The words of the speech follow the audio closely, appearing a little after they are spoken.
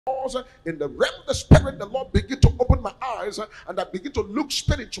in the realm of the spirit, the Lord begin to open my eyes and I begin to look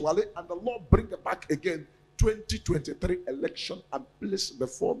spiritually, and the Lord bring it back again. 2023 election and place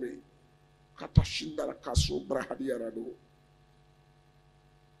before me.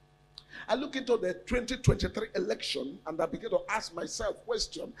 I look into the 2023 election and I begin to ask myself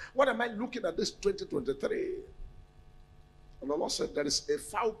question, what am I looking at this 2023? And the Lord said there is a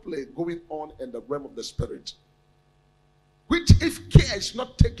foul play going on in the realm of the spirit, which if care is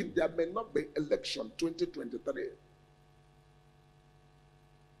not taken, there may not be election 2023.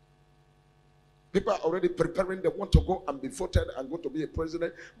 People are already preparing, they want to go and be voted and go to be a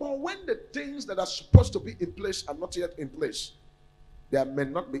president. But when the things that are supposed to be in place are not yet in place, there may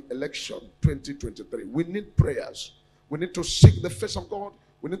not be election 2023. We need prayers. We need to seek the face of God.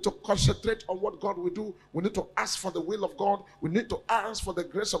 We need to concentrate on what God will do. We need to ask for the will of God. We need to ask for the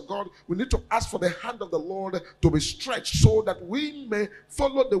grace of God. We need to ask for the hand of the Lord to be stretched so that we may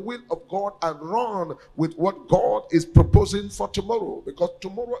follow the will of God and run with what God is proposing for tomorrow, because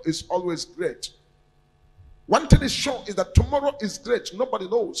tomorrow is always great. One thing is sure is that tomorrow is great. Nobody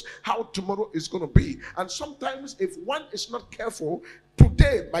knows how tomorrow is going to be. And sometimes if one is not careful,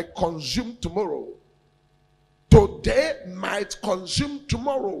 today might consume tomorrow. Today might consume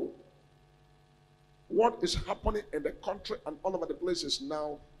tomorrow. What is happening in the country and all over the places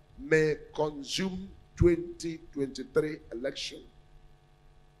now may consume 2023 election.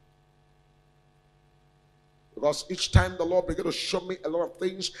 Because each time the Lord began to show me a lot of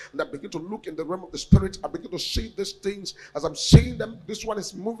things, and I begin to look in the realm of the spirit, I begin to see these things. As I'm seeing them, this one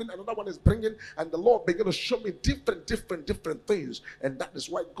is moving, another one is bringing, and the Lord began to show me different things. And that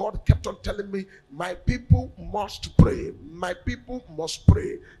is why God kept on telling me, my people must pray. My people must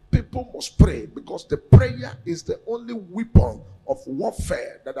pray. People must pray, because the prayer is the only weapon of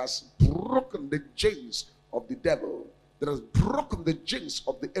warfare that has broken the chains of the devil, that has broken the chains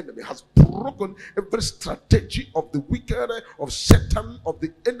of the enemy, has broken every strategy of the wicked, of Satan, of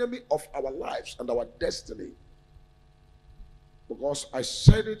the enemy of our lives and our destiny. Because I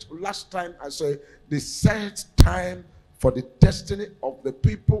said it last time, I said the set time for the destiny of the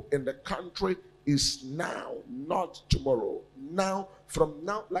people in the country is now, not tomorrow. Now, from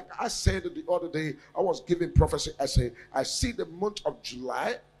now, like I said the other day, I was giving prophecy. I said, I see the month of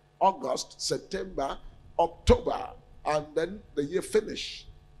July, August, September, October, and then the year finish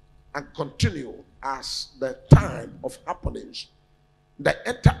and continue as the time of happenings. They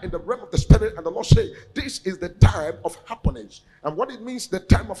enter in the realm of the spirit, and the Lord say, this is the time of happenings. And what it means, the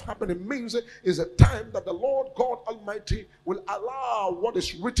time of happening means is a time that the Lord God Almighty will allow what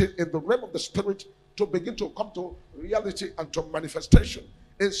is written in the realm of the spirit to begin to come to reality and to manifestation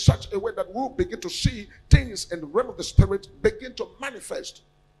in such a way that we'll begin to see things in the realm of the spirit begin to manifest.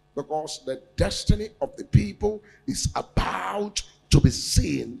 Because the destiny of the people is about to be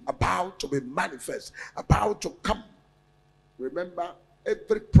seen, about to be manifest, about to come. Remember,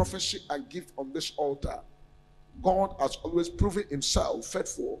 every prophecy I give on this altar, God has always proven himself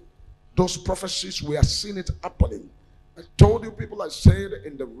faithful. Those prophecies, we are seeing it happening. I told you people, I said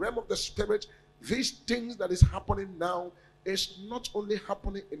in the realm of the spirit, these things that is happening now is not only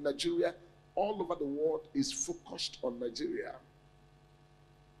happening in Nigeria, all over the world is focused on Nigeria.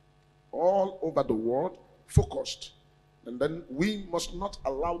 All over the world, focused. And then we must not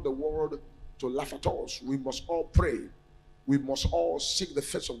allow the world to laugh at us. We must all pray. We must all seek the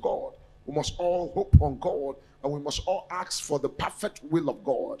face of God. We must all hope on God, and we must all ask for the perfect will of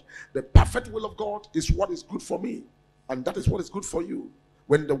God. The perfect will of God is what is good for me, and that is what is good for you.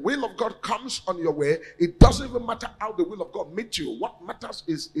 When the will of God comes on your way, it doesn't even matter how the will of God meets you. What matters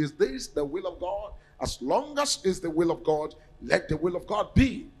is this the will of God? As long as it's the will of God, let the will of God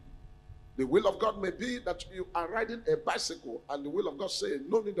be. The will of God may be that you are riding a bicycle, and the will of God says,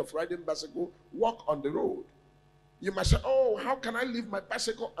 no need of riding bicycle, walk on the road. You might say, oh, how can I leave my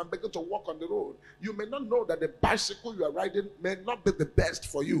bicycle and begin to walk on the road? You may not know that the bicycle you are riding may not be the best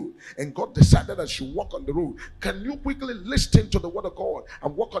for you, and God decided that you walk on the road. Can you quickly listen to the word of God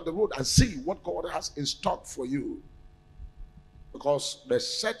and walk on the road and see what God has in stock for you? Because the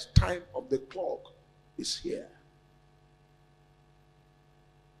set time of the clock is here.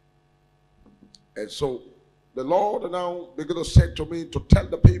 And so the Lord now began to say to me to tell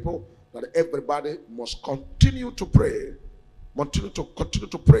the people that everybody must continue to pray, continue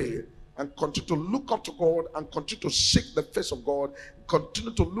to pray, and continue to look up to God, and continue to seek the face of God,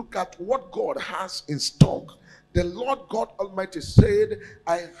 continue to look at what God has in stock. The Lord God Almighty said,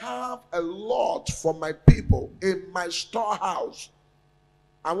 I have a lot for my people in my storehouse.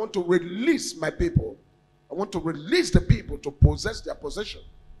 I want to release my people. I want to release the people to possess their possession.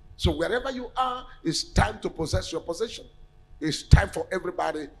 So wherever you are, it's time to possess your possession. It's time for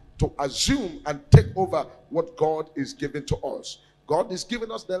everybody to assume and take over what God is giving to us. God is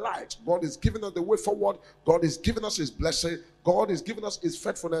giving us the light. God is giving us the way forward. God is giving us his blessing. God is giving us his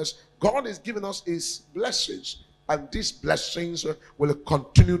faithfulness. God is giving us his blessings. And these blessings will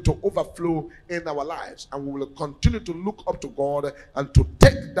continue to overflow in our lives. And we will continue to look up to God and to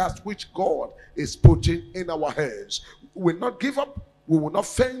take that which God is putting in our hands. We will not give up. We will not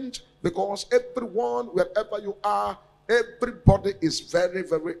faint, because everyone, wherever you are, everybody is very,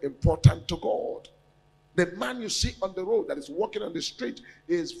 very important to God. The man you see on the road that is walking on the street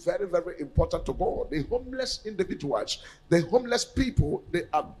is very, very important to God. The homeless individuals, the homeless people, they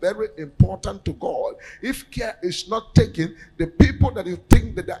are very important to God. If care is not taken, the people that you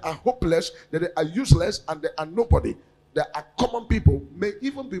think that they are hopeless, that they are useless, and they are nobody, they are common people, may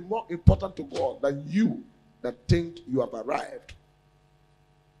even be more important to God than you that think you have arrived.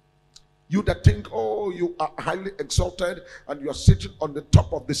 You that think, oh, you are highly exalted and you are sitting on the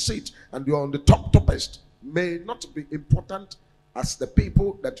top of the seat and you are on the topest, may not be important as the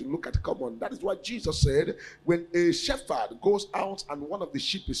people that you look at common. That is why Jesus said, when a shepherd goes out and one of the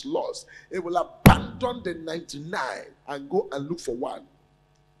sheep is lost, he will abandon the 99 and go and look for one.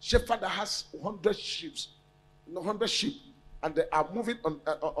 Shepherd that has 100 sheep, and they are moving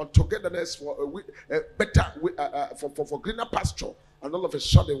on togetherness for a better for greener pasture, and all of a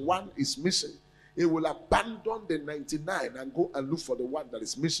sudden one is missing. He will abandon the 99 and go and look for the one that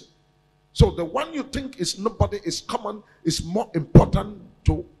is missing. So the one you think is nobody, is common, is more important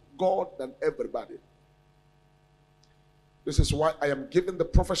to God than everybody. This is why I am giving the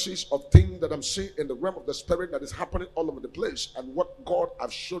prophecies of things that I'm seeing in the realm of the spirit that is happening all over the place, and what God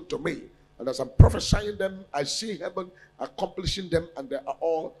has shown to me. And as I'm prophesying them, I see heaven accomplishing them, and they are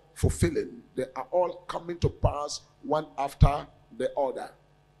all fulfilling. They are all coming to pass one after the other.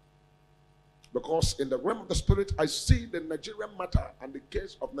 Because in the realm of the spirit, I see the Nigerian matter and the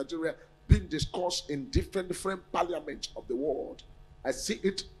case of Nigeria being discussed in different parliaments of the world. I see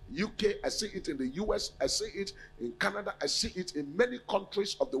it UK, I see it in the US, I see it in Canada, I see it in many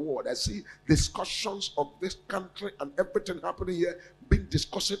countries of the world. I see discussions of this country and everything happening here being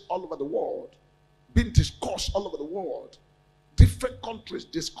discussed all over the world. Being discussed all over the world. Different countries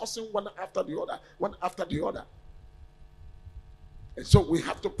discussing one after the other, one after the other. And so we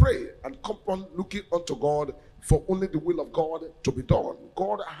have to pray and come on looking unto God for only the will of God to be done.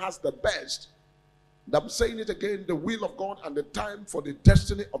 God has the best. And I'm saying it again, the will of God and the time for the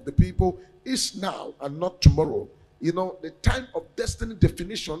destiny of the people is now and not tomorrow. You know, the time of destiny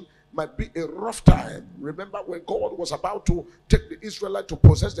definition might be a rough time. Remember when God was about to take the Israelites to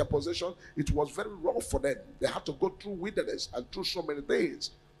possess their possession, it was very rough for them. They had to go through wilderness and through so many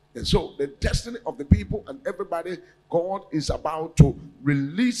things. And so the destiny of the people and everybody, God is about to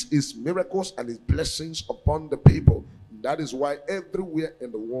release his miracles and his blessings upon the people. That is why everywhere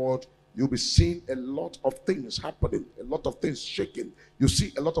in the world you'll be seeing a lot of things happening, a lot of things shaking. You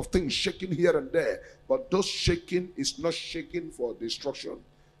see a lot of things shaking here and there, but those shaking is not shaking for destruction.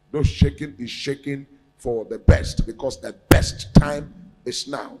 Those shaking is shaking for the best, because the best time is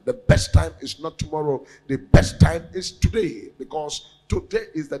now. The best time is not tomorrow. The best time is today, because today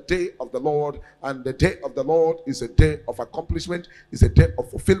is the day of the Lord, and the day of the Lord is a day of accomplishment, is a day of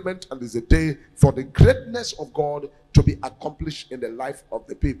fulfillment, and is a day for the greatness of God to be accomplished in the life of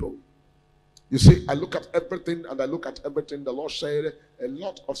the people. You see, I look at everything, and I look at everything. The Lord said a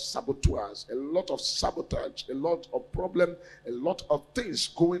lot of saboteurs, a lot of sabotage, a lot of problem, a lot of things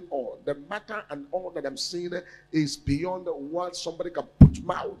going on. The matter and all that I'm seeing is beyond what somebody can put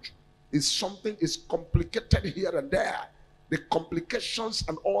mouth. It's something is complicated here and there. The complications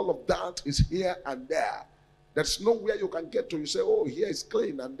and all of that is here and there. There's nowhere you can get to. You say, oh, here is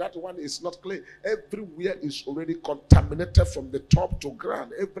clean and that one is not clean. Everywhere is already contaminated from the top to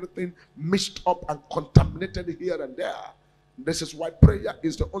ground. Everything mixed up and contaminated here and there. This is why prayer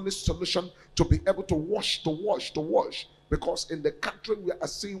is the only solution to be able to wash. Because in the country we are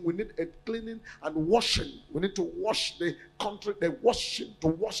seeing, we need a cleaning and washing. We need to wash the country, the washing, to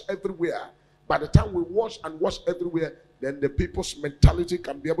wash everywhere. By the time we wash and wash everywhere, then the people's mentality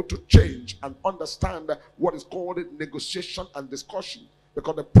can be able to change and understand what is called negotiation and discussion.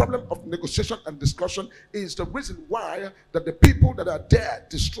 Because the problem of negotiation and discussion is the reason why that the people that are there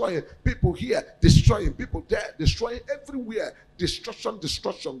destroying, people here destroying, people there destroying, everywhere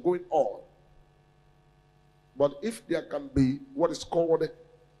destruction going on. But if there can be what is called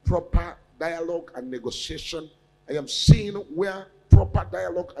proper dialogue and negotiation, I am seeing where proper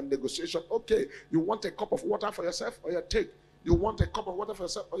dialogue and negotiation. Okay, you want a cup of water for yourself, or you take. You want a cup of water for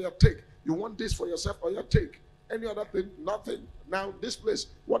yourself, or you take. You want this for yourself, or you take. Any other thing? Nothing. Now this place,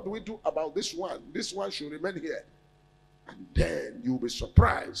 what do we do about this one? This one should remain here. And then you'll be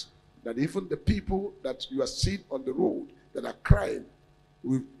surprised that even the people that you are seeing on the road that are crying,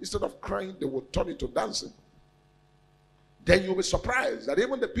 instead of crying, they will turn into dancing. Then you'll be surprised that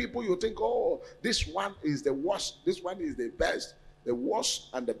even the people you think, oh, this one is the worst, this one is the best, the worst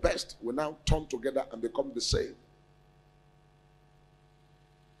and the best will now turn together and become the same.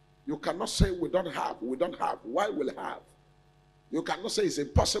 You cannot say we don't have. Why will have? You cannot say it's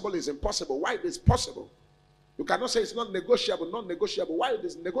impossible. Why it is possible? You cannot say it's not negotiable. Why it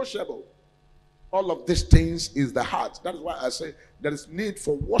is negotiable? All of these things is the heart. That is why I say there is need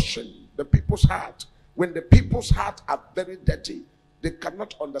for washing the people's heart. When the people's heart are very dirty, they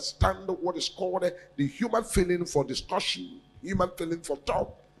cannot understand what is called the human feeling for discussion, human feeling for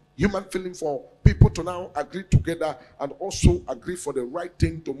talk, human feeling for people to now agree together and also agree for the right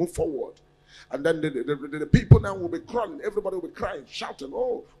thing to move forward. And then the people now will be crying. Everybody will be crying, shouting,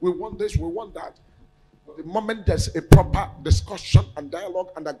 oh, we want this, we want that. The moment there's a proper discussion and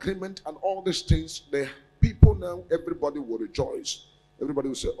dialogue and agreement and all these things, the people now, everybody will rejoice. Everybody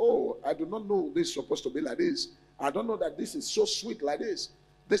will say, oh, I do not know this is supposed to be like this. I don't know that this is so sweet like this.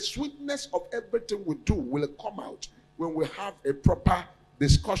 The sweetness of everything we do will come out when we have a proper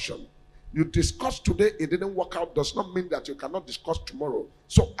discussion. You discuss today, it didn't work out, does not mean that you cannot discuss tomorrow.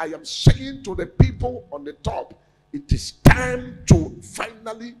 So I am saying to the people on the top, it is time to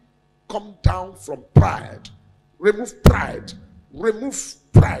finally come down from pride. Remove pride. Remove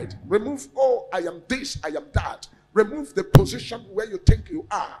pride. Remove, oh, I am this, I am that. Remove the position where you think you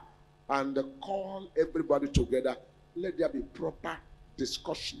are and call everybody together. Let there be proper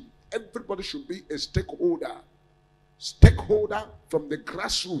discussion. Everybody should be a stakeholder. Stakeholder from the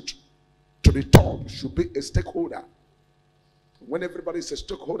grassroots to the top should be a stakeholder. When everybody is a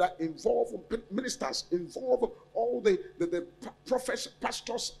stakeholder, involve ministers, involve all the prophets,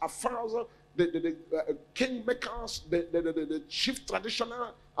 pastors, affairs, the kingmakers, the chief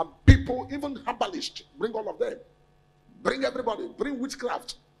traditional and people, even herbalists. Bring all of them. Bring everybody. Bring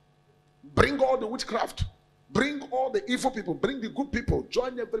witchcraft. Bring all the witchcraft. Bring all the evil people. Bring the good people.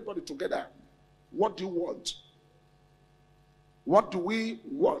 Join everybody together. What do you want? What do we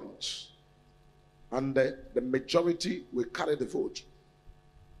want? And the majority will carry the vote.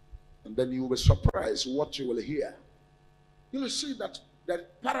 And then you will be surprised what you will hear. You will see that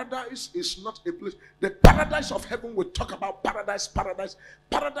paradise is not a place. The paradise of heaven, we talk about paradise.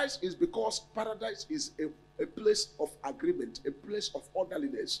 Paradise is because paradise is a place of agreement, a place of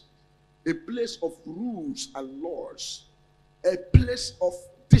orderliness, a place of rules and laws, a place of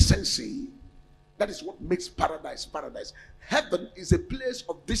decency. That is what makes paradise paradise. Heaven is a place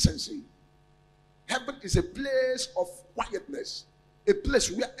of decency. Heaven is a place of quietness, a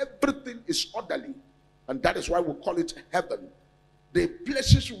place where everything is orderly. And that is why we call it heaven. The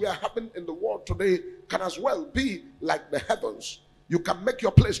places we are having in the world today can as well be like the heavens. You can make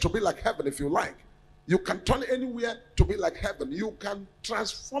your place to be like heaven if you like. You can turn anywhere to be like heaven. You can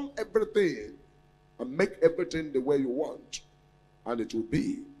transform everything and make everything the way you want. And it will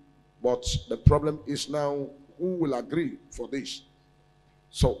be. But the problem is now, who will agree for this?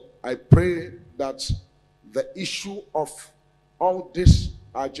 So I pray that the issue of all this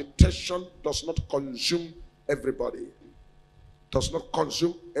agitation does not consume everybody. Does not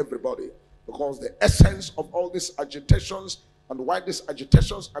consume everybody. Because the essence of all these agitations and why these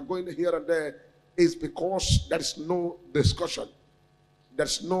agitations are going here and there is because there is no discussion.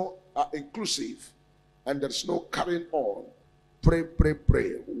 There's no inclusive. And there's no carrying on. Pray, pray,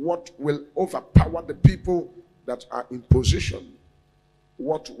 pray. What will overpower the people that are in position?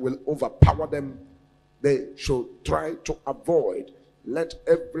 What will overpower them? They should try to avoid. Let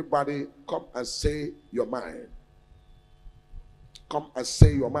everybody come and say your mind. Come and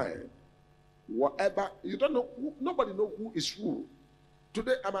say your mind. Whatever, you don't know, nobody knows who is who.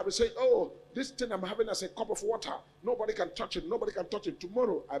 Today I might be saying, oh, this thing I'm having as a cup of water. Nobody can touch it. Nobody can touch it.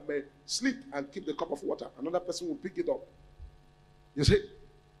 Tomorrow I may sleep and keep the cup of water. Another person will pick it up. You see,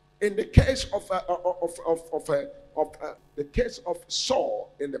 in the case of the case of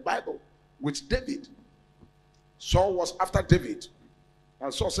Saul in the Bible with David, Saul was after David,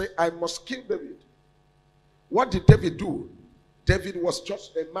 and Saul said, "I must kill David." What did David do? David was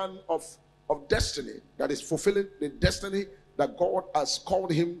just a man of destiny that is fulfilling the destiny that God has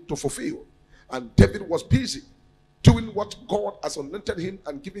called him to fulfill, and David was busy doing what God has anointed him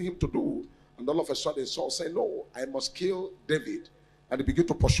and given him to do. And all of a sudden, Saul said, "No, I must kill David." And he began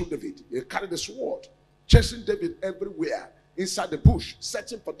to pursue David. He carried the sword, chasing David everywhere, inside the bush,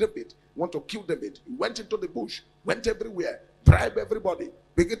 searching for David, want to kill David. He went into the bush, went everywhere, bribed everybody,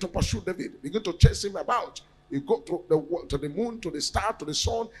 began to pursue David, began to chase him about. He go to the moon, to the star, to the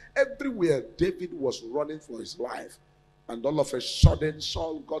sun, everywhere. David was running for his life. And all of a sudden,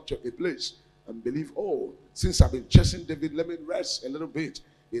 Saul got to a place and believed, oh, since I've been chasing David, let me rest a little bit.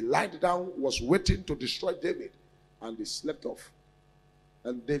 He lied down, was waiting to destroy David, and he slept off.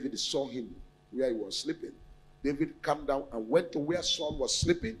 And David saw him where he was sleeping. David came down and went to where Saul was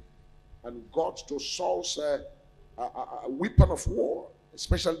sleeping and got to Saul's weapon of war,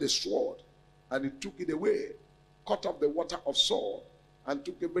 especially the sword, and he took it away, cut off the water of Saul, and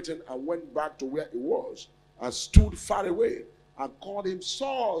took everything and went back to where he was and stood far away and called him,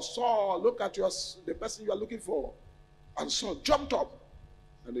 Saul, Saul, look at the person you are looking for. And Saul jumped up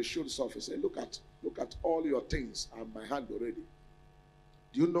and he showed himself. He said, look at all your things and my hand already.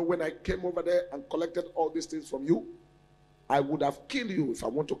 Do you know when I came over there and collected all these things from you, I would have killed you if I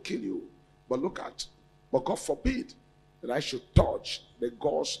want to kill you. But but God forbid that I should touch the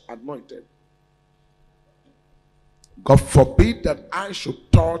God's anointed. God forbid that I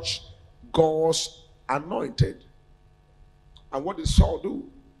should touch God's anointed. And what did Saul do?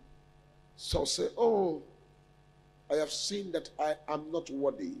 Saul said, oh, I have seen that I am not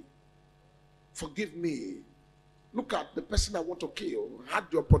worthy. Forgive me. Look at the person I want to kill. Had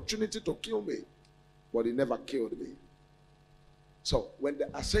the opportunity to kill me, but he never killed me. So when they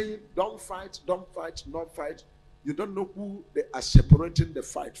are saying, don't fight, not fight, you don't know who they are separating the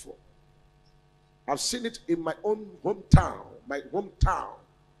fight for. I've seen it in my own hometown.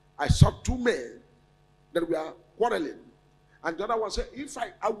 I saw two men that were quarreling. And the other one said,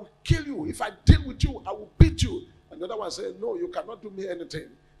 I will kill you. If I deal with you, I will beat you. And the other one said, no, you cannot do me anything.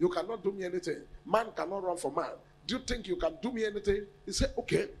 You cannot do me anything. Man cannot run for man. Do you think you can do me anything? He said,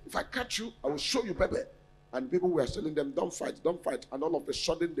 okay, if I catch you, I will show you, baby. And people were telling them, don't fight. And all of a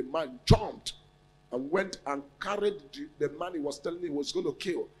sudden, the man jumped and went and carried the man he was telling he was going to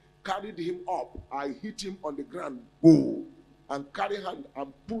kill. Carried him up. I hit him on the ground. Go. And carry hand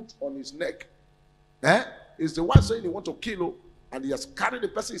and put on his neck. Is the one saying he want to kill him, and he has carried the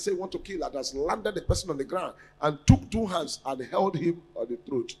person he said he want to kill, and has landed the person on the ground and took two hands and held him on the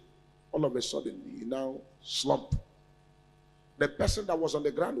throat. All of a sudden, he now slumped. The person that was on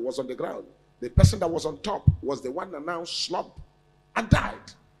the ground was on the ground. The person that was on top was the one that now slumped and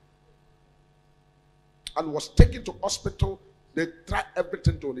died. And was taken to hospital. They tried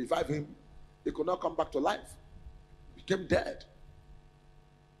everything to revive him. He could not come back to life. He became dead.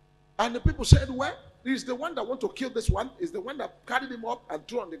 And the people said, well, he's the one that want to kill this one. Is the one that carried him up and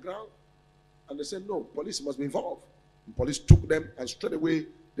threw on the ground. And they said, no, police must be involved. And police took them, and straight away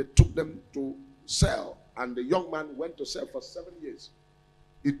they took them to cell. And the young man went to cell for 7 years.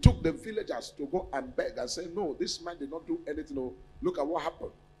 He took the villagers to go and beg and say, no, this man did not do anything. No, look at what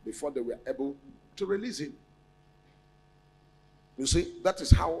happened before they were able to release him. You see, that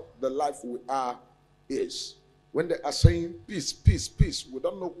is how the life we are is. When they are saying peace, peace, peace, we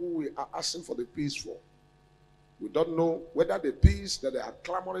don't know who we are asking for the peace for. We don't know whether the peace that they are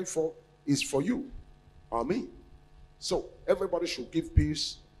clamoring for is for you or me. So everybody should give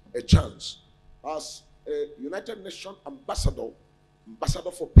peace a chance. As a United Nations ambassador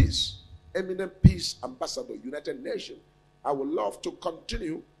for peace, eminent peace ambassador, United Nations, I would love to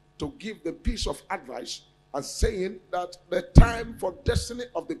continue to give the piece of advice and saying that the time for destiny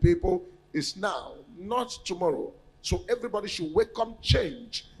of the people is now, not tomorrow. So everybody should welcome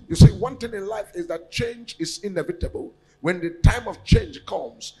change. You see, one thing in life is that change is inevitable. When the time of change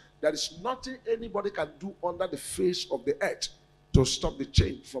comes, there is nothing anybody can do under the face of the earth to stop the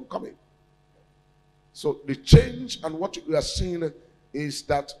change from coming. So the change and what we are seeing is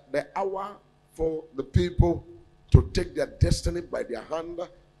that the hour for the people to take their destiny by their hand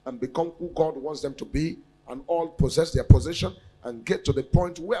and become who God wants them to be, and all possess their possession and get to the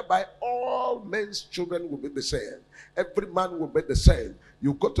point whereby all men's children will be the same. Every man will be the same.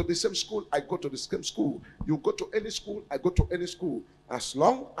 You go to the same school, I go to the same school. You go to any school, I go to any school. As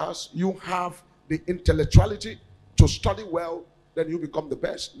long as you have the intellectuality to study well, then you become the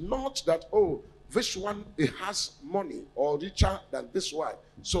best. Not that, oh, this one, it has money or richer than this one,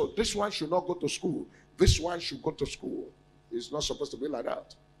 so this one should not go to school. This one should go to school. It's not supposed to be like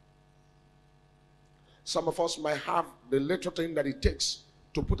that. Some of us might have the little thing that it takes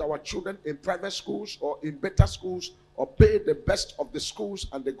to put our children in private schools or in better schools, or pay the best of the schools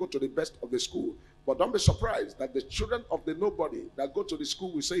and they go to the best of the school. But don't be surprised that the children of the nobody that go to the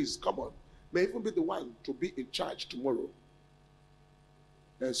school we say is common may even be the one to be in charge tomorrow.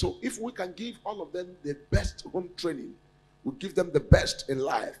 And so if we can give all of them the best home training, we give them the best in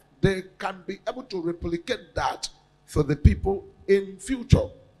life, they can be able to replicate that for the people in future.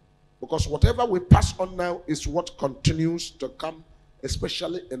 Because whatever we pass on now is what continues to come,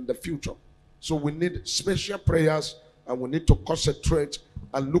 especially in the future. So we need special prayers, and we need to concentrate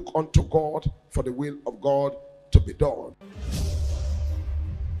and look unto God for the will of God to be done.